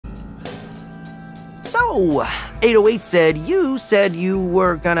So, 808 said you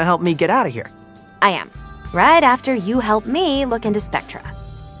were gonna help me get out of here. I am. Right after you help me look into Spectra.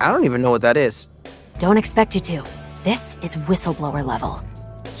 I don't even know what that is. Don't expect you to. This is whistleblower level.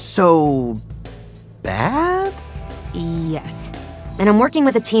 So... bad? Yes. And I'm working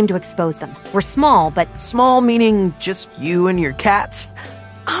with a team to expose them. We're small, but... Small meaning just you and your cats?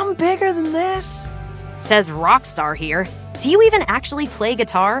 I'm bigger than this. Says Rockstar here. Do you even actually play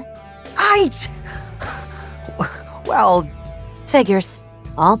guitar? Well... Figures.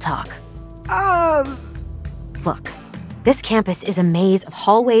 I'll talk. Look, this campus is a maze of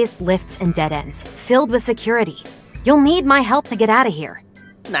hallways, lifts, and dead ends, filled with security. You'll need my help to get out of here.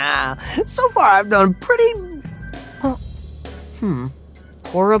 Nah, so far I've done pretty...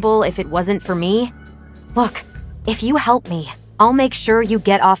 Horrible if it wasn't for me? Look, if you help me, I'll make sure you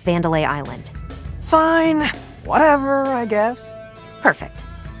get off Vandelay Island. Fine. Whatever, I guess. Perfect.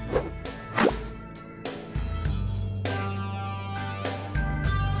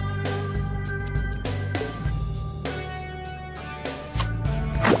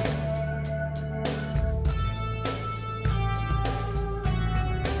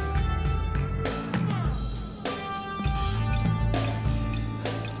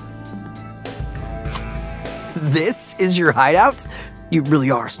 This is your hideout? You really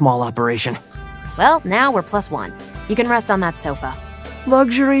are a small operation. Well, now we're +1. You can rest on that sofa.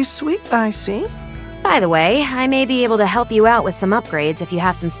 Luxury suite, I see. By the way, I may be able to help you out with some upgrades if you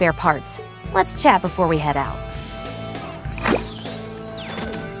have some spare parts. Let's chat before we head out.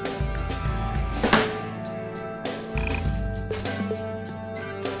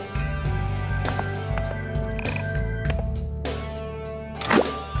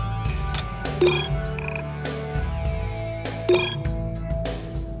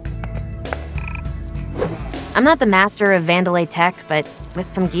 I'm not the master of Vandelay tech, but with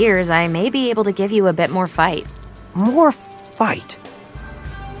some gears, I may be able to give you a bit more fight. More fight?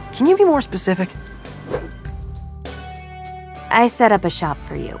 Can you be more specific? I set up a shop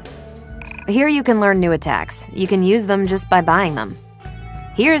for you. Here you can learn new attacks. You can use them just by buying them.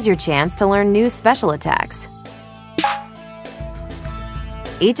 Here's your chance to learn new special attacks.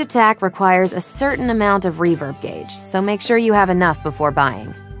 Each attack requires a certain amount of reverb gauge, so make sure you have enough before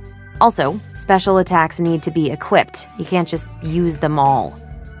buying. Also, special attacks need to be equipped. You can't just use them all.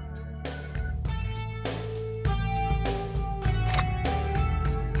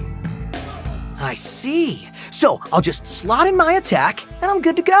 I see. So, I'll just slot in my attack, and I'm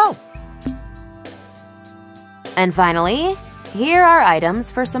good to go. And finally, here are items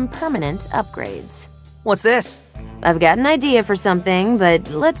for some permanent upgrades. What's this? I've got an idea for something, but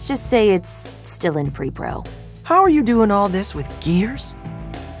let's just say it's still in pre-pro. How are you doing all this with gears?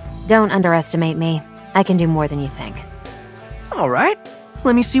 Don't underestimate me. I can do more than you think. All right.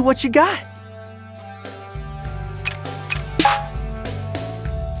 Let me see what you got.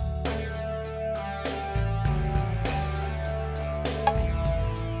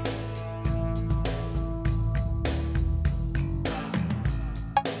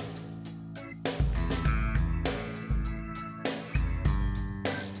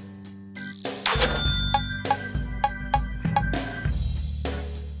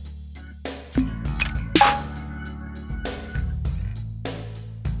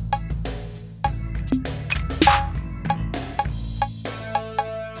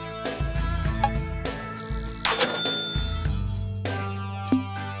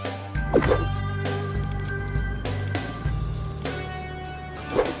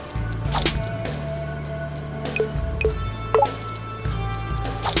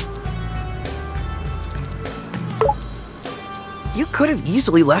 You could have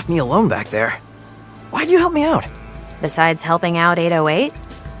easily left me alone back there. Why'd you help me out? Besides helping out 808?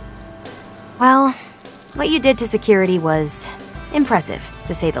 Well, what you did to security was impressive,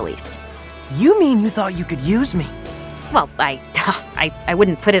 to say the least. You mean you thought you could use me? Well, I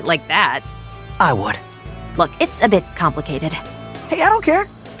wouldn't put it like that. I would. Look, it's a bit complicated. Hey, I don't care.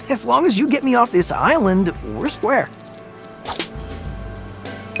 As long as you get me off this island, we're square.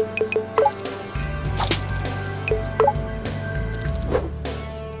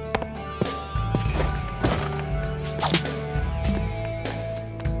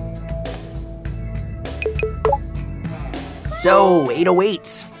 So,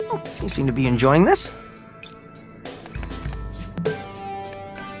 808. You seem to be enjoying this.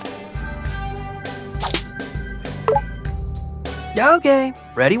 Okay,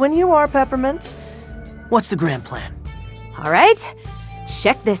 ready when you are, Peppermint. What's the grand plan? All right,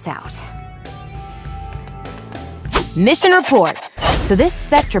 check this out. Mission report. So this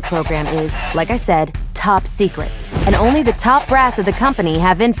Spectra program is, like I said, top secret. And only the top brass of the company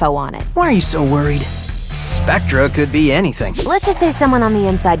have info on it. Why are you so worried? Spectra could be anything. Let's just say someone on the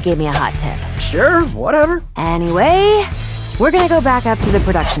inside gave me a hot tip. Sure, whatever. Anyway, we're gonna go back up to the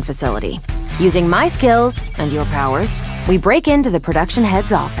production facility. Using my skills and your powers, we break into the production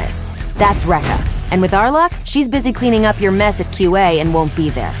head's office. That's Rekka. And with our luck, she's busy cleaning up your mess at QA and won't be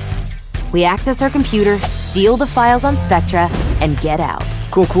there. We access her computer, steal the files on Spectra, and get out.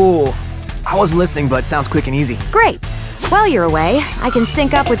 Cool. I wasn't listening, but sounds quick and easy. Great. While you're away, I can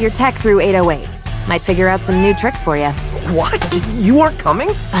sync up with your tech through 808. Might figure out some new tricks for you. What? You aren't coming?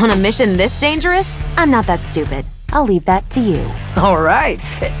 On a mission this dangerous? I'm not that stupid. I'll leave that to you. All right.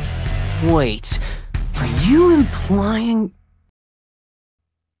 Wait, are you implying...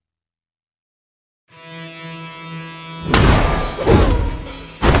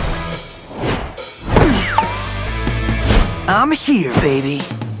 I'm here, baby.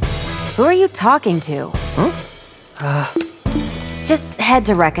 Who are you talking to? Huh? Just head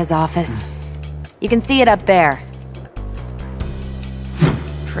to Rekka's office. You can see it up there.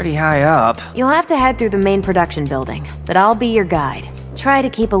 Pretty high up. You'll have to head through the main production building, but I'll be your guide. Try to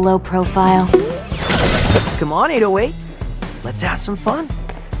keep a low profile. Come on, 808. Let's have some fun.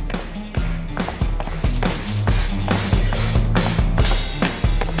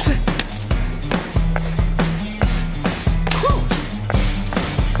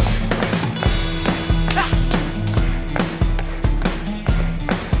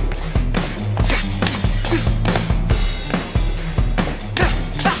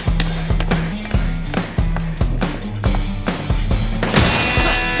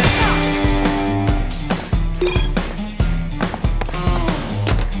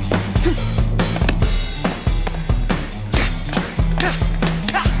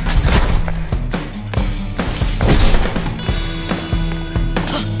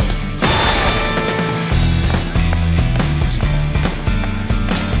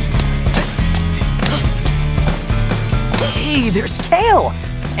 There's Kale!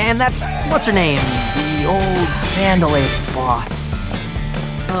 And that's, what's her name? The old Vandalay boss.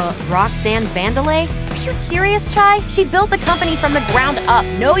 Roxanne Vandalay? Are you serious, Chai? She built the company from the ground up.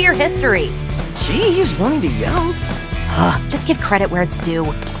 Know your history. Jeez, you want me to yell? Just give credit where it's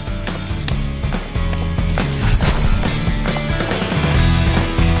due.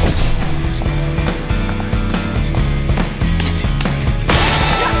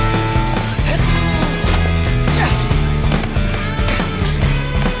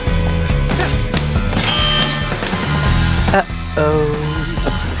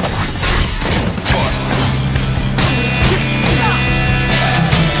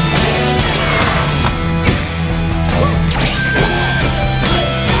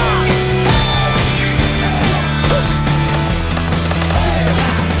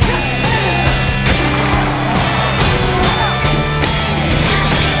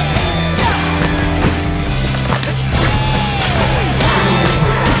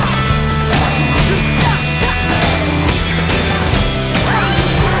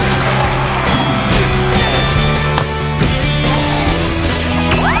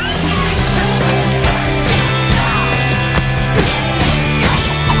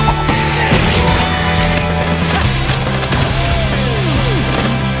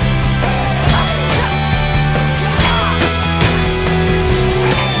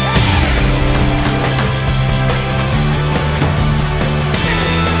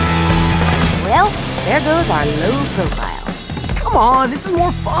 There goes our low profile. Come on, this is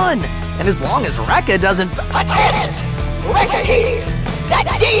more fun. And as long as Rekka doesn't... Attention! Rekka here!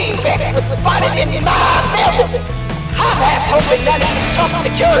 That defect was spotted in my building! I'm half hoping that some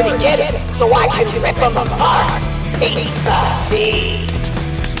security get it so I can rip them apart, piece by piece.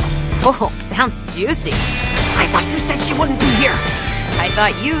 Oh, sounds juicy. I thought you said she wouldn't be here. I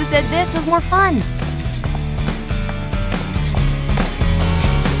thought you said this was more fun.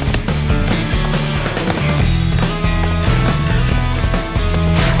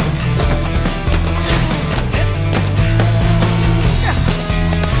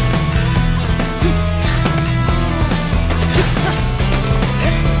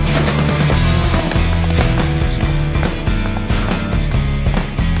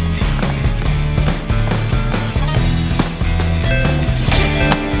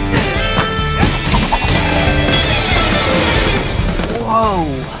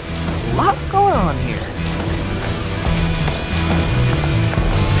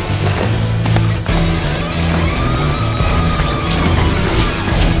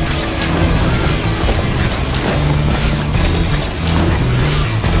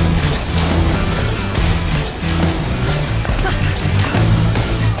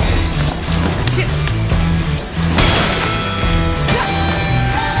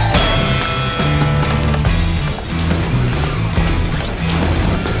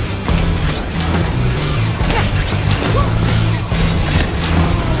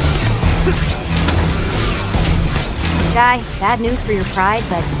 Chai, bad news for your pride,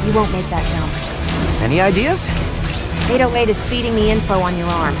 but you won't make that jump. Any ideas? 808 is feeding me info on your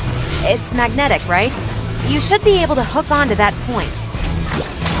arm. It's magnetic, right? You should be able to hook onto that point.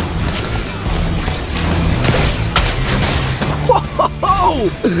 Whoa!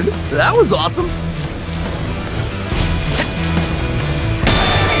 That was awesome!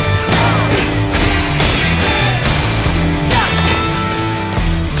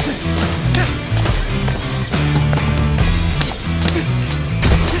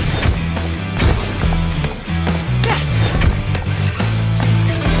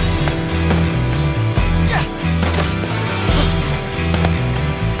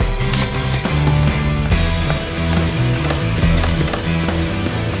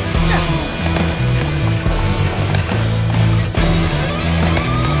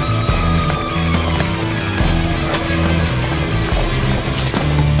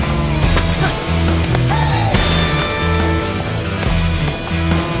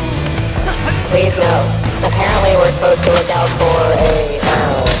 Please note, apparently we're supposed to look out for a,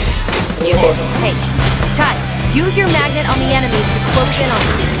 music. Hey, Chai, use your magnet on the enemies to close in on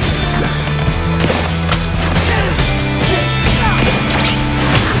you.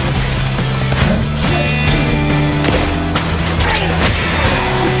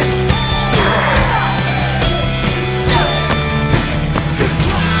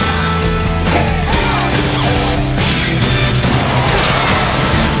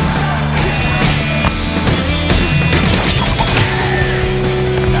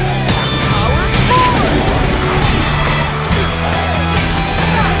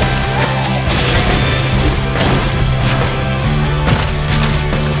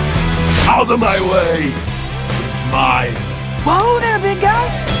 Out of my way! It's mine! Whoa there, big guy!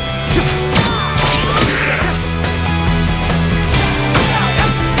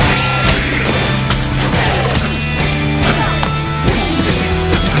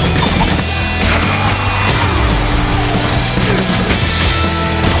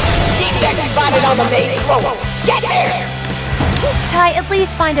 Defect spotted on the main floor. Get there! Chai, at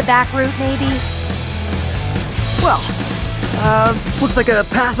least find a back route, maybe? Well, looks like a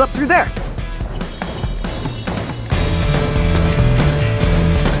path up through there.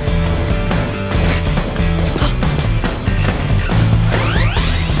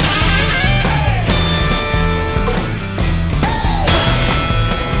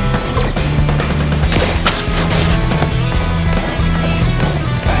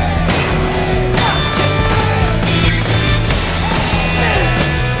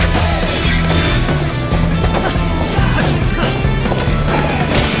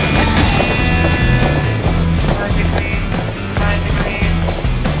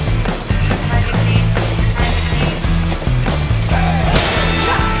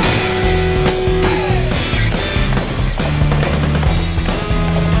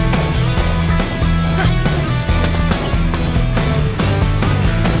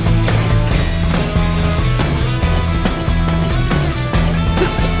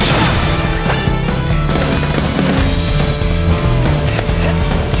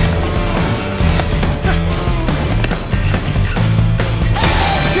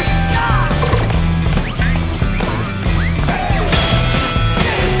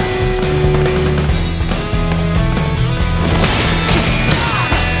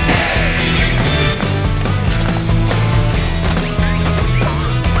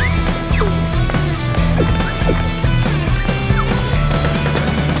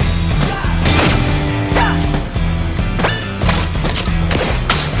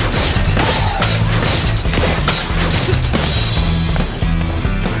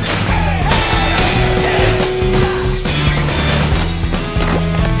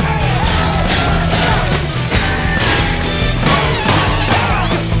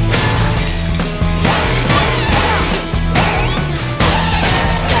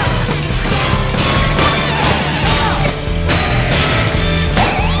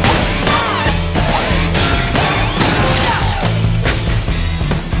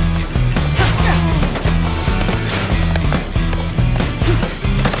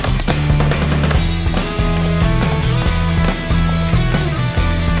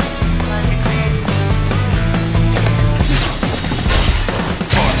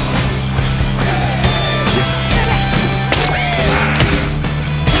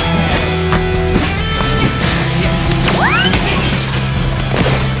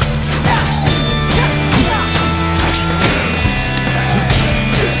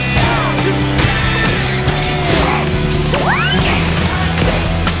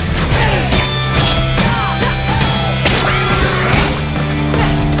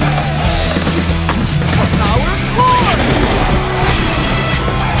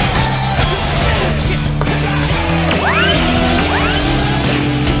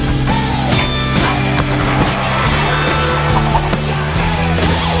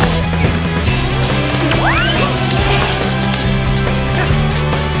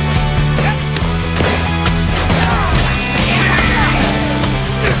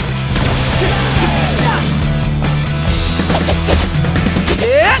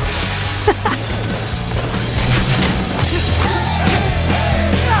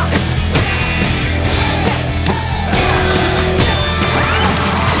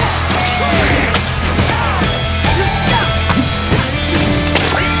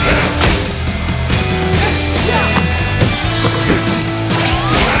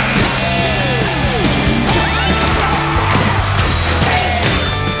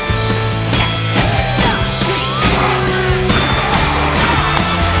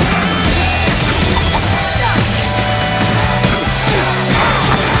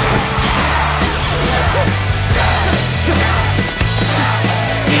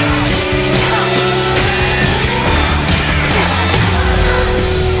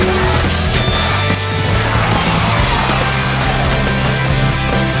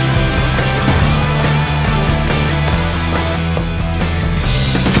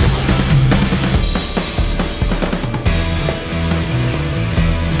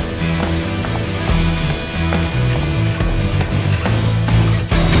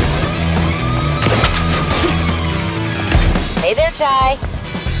 Chai.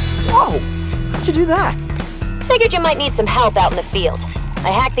 Whoa! How'd you do that? Figured you might need some help out in the field. I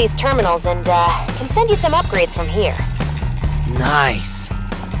hacked these terminals and, can send you some upgrades from here. Nice.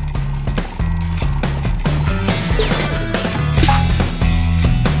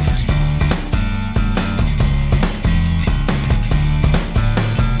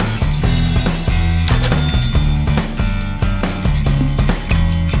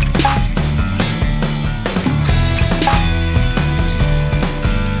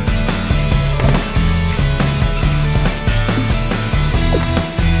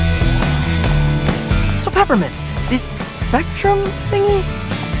 Peppermint, this spectrum thingy?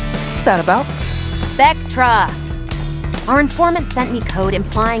 What's that about? Spectra. Our informant sent me code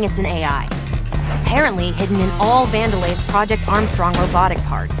implying it's an AI. Apparently hidden in all Vandelay's Project Armstrong robotic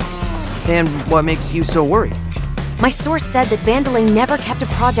parts. And what makes you so worried? My source said that Vandelay never kept a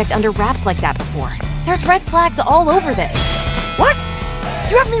project under wraps like that before. There's red flags all over this. What?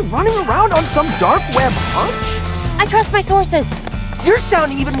 You have me running around on some dark web hunch? I trust my sources. You're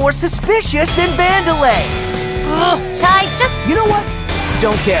sounding even more suspicious than Vandelay! Ugh, Chai, just... You know what?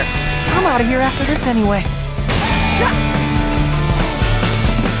 Don't care. I'm out of here after this anyway.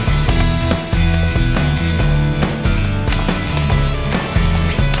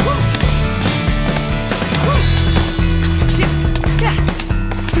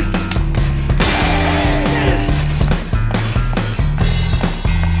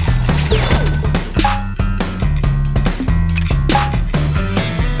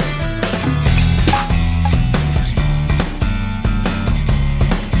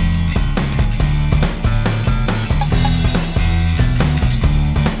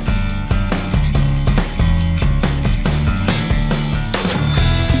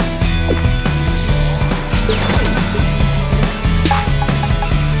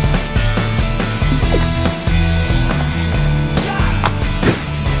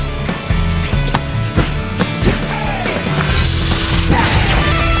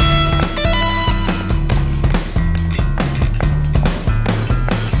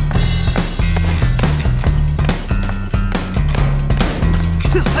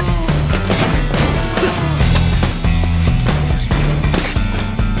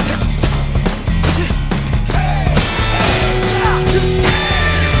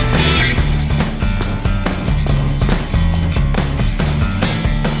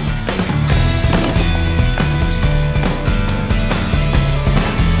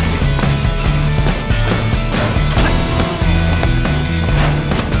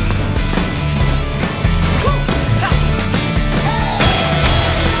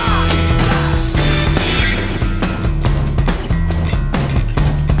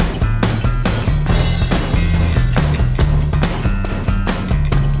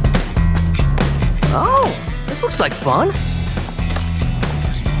 Looks like fun.